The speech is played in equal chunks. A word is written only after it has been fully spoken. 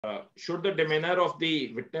should the demeanor of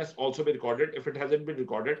the witness also be recorded if it hasn't been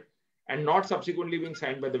recorded and not subsequently being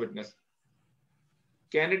signed by the witness?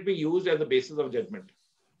 Can it be used as a basis of judgment?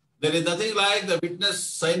 There is nothing like the witness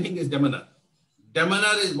signing his demeanor.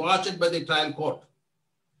 Demeanor is watched by the trial court.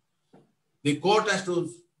 The court has to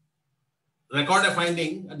record a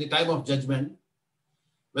finding at the time of judgment,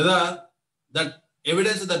 whether that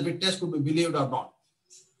evidence of that witness could be believed or not.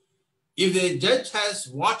 If the judge has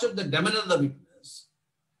watched the demeanor of the witness,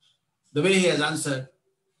 the way he has answered,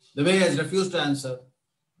 the way he has refused to answer,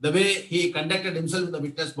 the way he conducted himself in the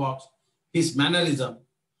witness box, his mannerism,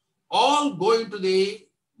 all go into the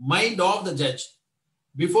mind of the judge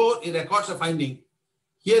before he records a finding.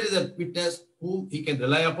 Here is a witness whom he can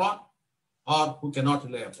rely upon or who cannot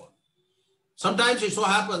rely upon. Sometimes it so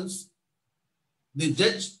happens the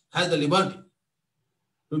judge has the liberty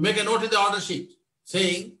to make a note in the order sheet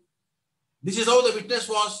saying, this is how the witness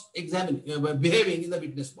was behaving in the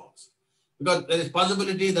witness box. Because there is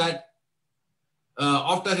possibility that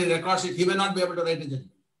after he records it, he may not be able to write a judgment.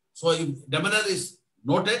 So if demeanor is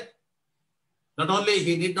noted, not only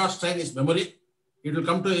he did not strain his memory, it will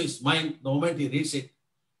come to his mind the moment he reads it.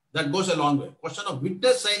 That goes a long way. Question of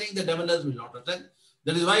witness signing the demeanors will not attend.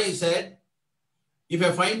 That is why he said, if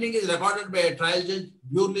a finding is recorded by a trial judge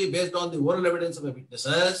purely based on the oral evidence of the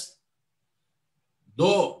witnesses,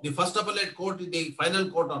 though the first appellate court is the final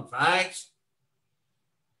court on facts,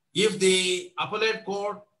 if the appellate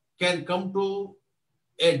court can come to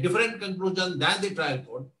a different conclusion than the trial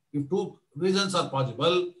court, if two reasons are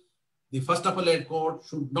possible, the first appellate court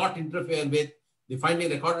should not interfere with the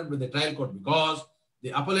finding recorded by the trial court because the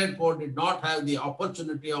appellate court did not have the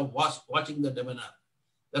opportunity of watching the demeanor.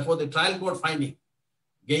 Therefore, the trial court finding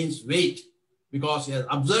gains weight because he has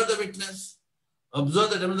observed the witness,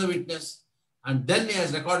 observed the demeanor of the witness, and then he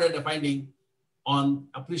has recorded a finding on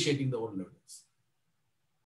appreciating the oral evidence.